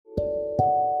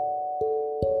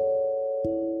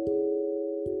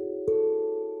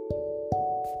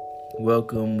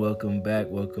Welcome back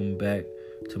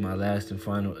to my last and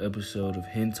final episode of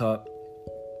Hen Talk.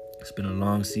 It's been a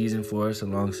long season for us, a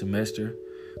long semester,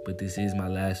 but this is my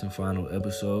last and final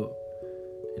episode.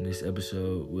 And this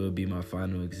episode will be my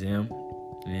final exam.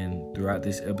 And throughout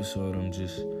this episode, I'm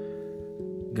just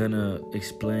gonna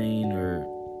explain or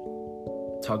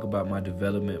talk about my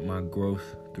development, my growth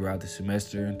throughout the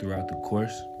semester and throughout the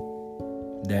course,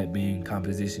 that being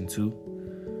Composition 2.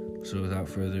 So without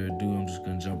further ado, I'm just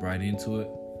going to jump right into it.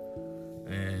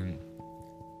 And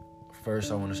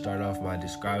first, I want to start off by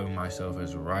describing myself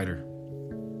as a writer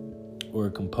or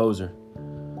a composer.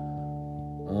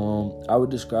 I would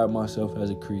describe myself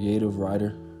as a creative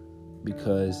writer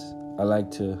because I like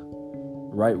to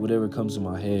write whatever comes to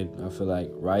my head. I feel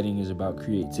like writing is about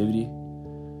creativity,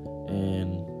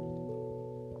 and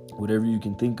whatever you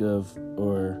can think of,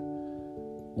 or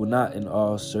well, not in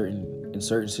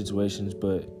certain situations,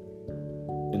 but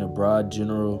in a broad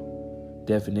general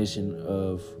definition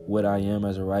of what I am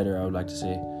as a writer, I would like to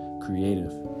say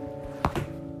creative.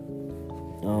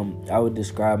 I would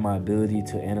describe my ability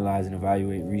to analyze and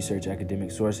evaluate research,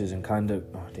 academic sources, and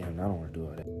conduct. I don't want to do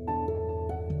all that.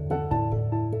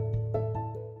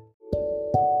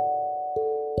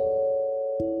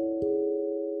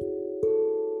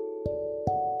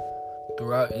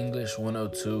 Throughout English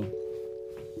 102,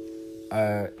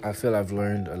 I feel I've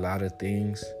learned a lot of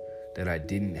things that I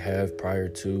didn't have prior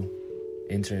to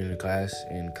entering the class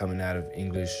and coming out of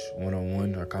English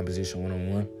 101 or Composition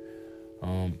 101.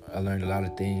 I learned a lot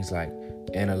of things like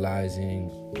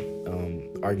analyzing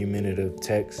argumentative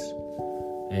text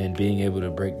and being able to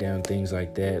break down things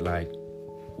like that, like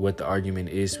what the argument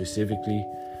is specifically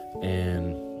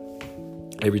and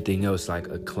everything else, like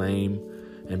a claim,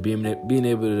 and being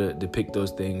able to depict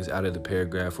those things out of the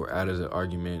paragraph or out of the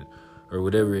argument or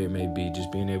whatever it may be,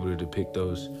 just being able to depict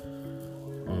those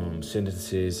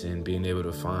sentences and being able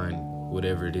to find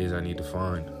whatever it is I need to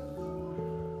find.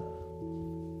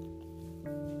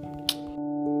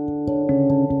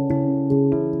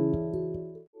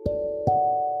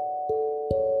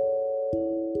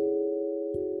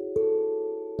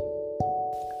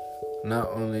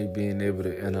 Not only being able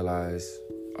to analyze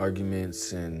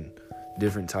arguments and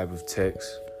different type of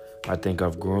texts, I think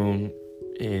I've grown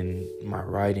in my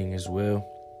writing as well.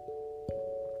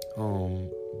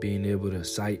 Being able to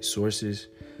cite sources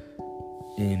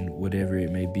in whatever it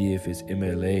may be, if it's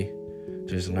MLA,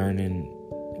 just learning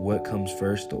what comes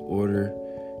first, the order,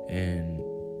 and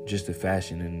just the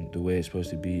fashion and the way it's supposed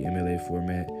to be, MLA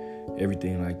format,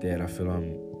 everything like that. I feel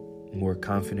I'm more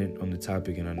confident on the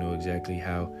topic and I know exactly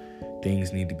how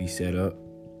things need to be set up.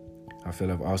 I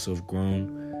feel I've also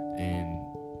grown in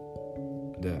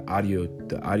the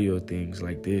audio things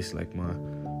like this, like my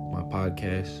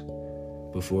podcast.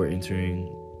 Before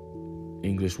entering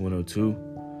English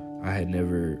 102, I had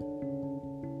never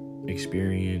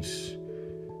experienced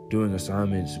doing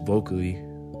assignments vocally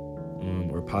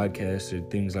or podcasts or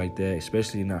things like that,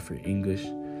 especially not for English.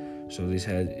 So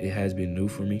it has been new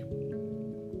for me.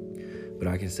 But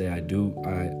I can say I do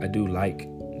like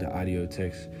the audio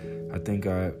text. I think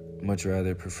I much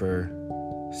rather prefer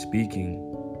speaking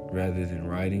rather than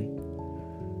writing.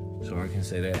 So I can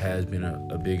say that has been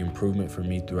a big improvement for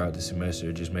me throughout the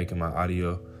semester, just making my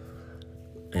audio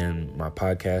and my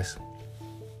podcast.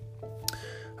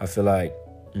 I feel like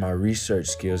my research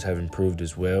skills have improved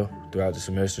as well throughout the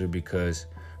semester because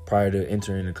prior to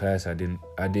entering the class, I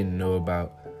didn't know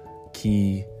about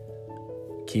key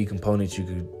components you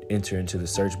could enter into the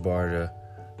search bar to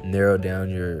narrow down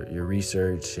your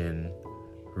research and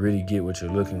really get what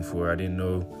you're looking for. I didn't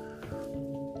know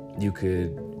you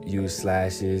could use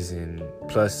slashes and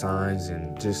plus signs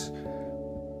and just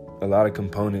a lot of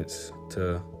components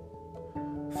to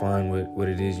find what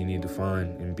it is you need to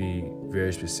find and be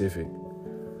very specific.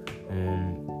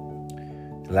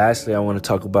 Lastly, I want to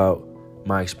talk about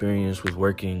my experience with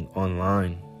working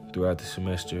online throughout the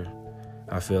semester.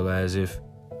 I feel as if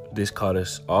this caught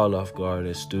us all off guard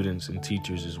as students and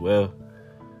teachers as well.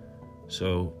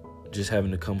 So just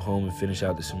having to come home and finish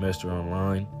out the semester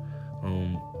online,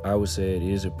 I would say it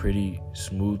is a pretty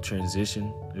smooth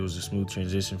transition. It was a smooth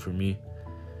transition for me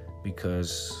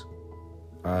because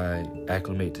I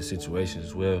acclimate to situations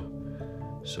as well.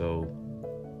 So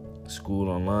school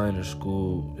online or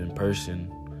school in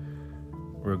person,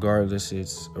 regardless,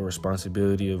 it's a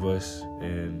responsibility of us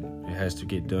and it has to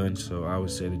get done. So I would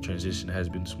say the transition has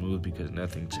been smooth because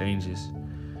nothing changes.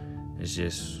 It's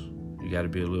just you got to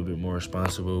be a little bit more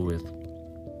responsible with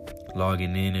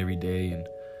logging in every day and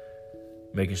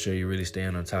making sure you're really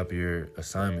staying on top of your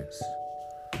assignments.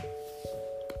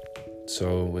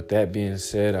 So with that being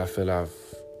said, I feel I've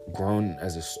grown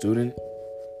as a student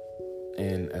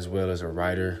and as well as a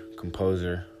writer,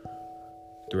 composer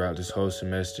throughout this whole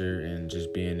semester, and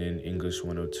just being in English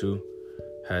 102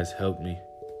 has helped me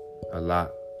a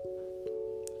lot.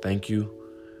 Thank you,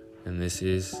 and this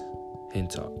is Hen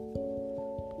Talk.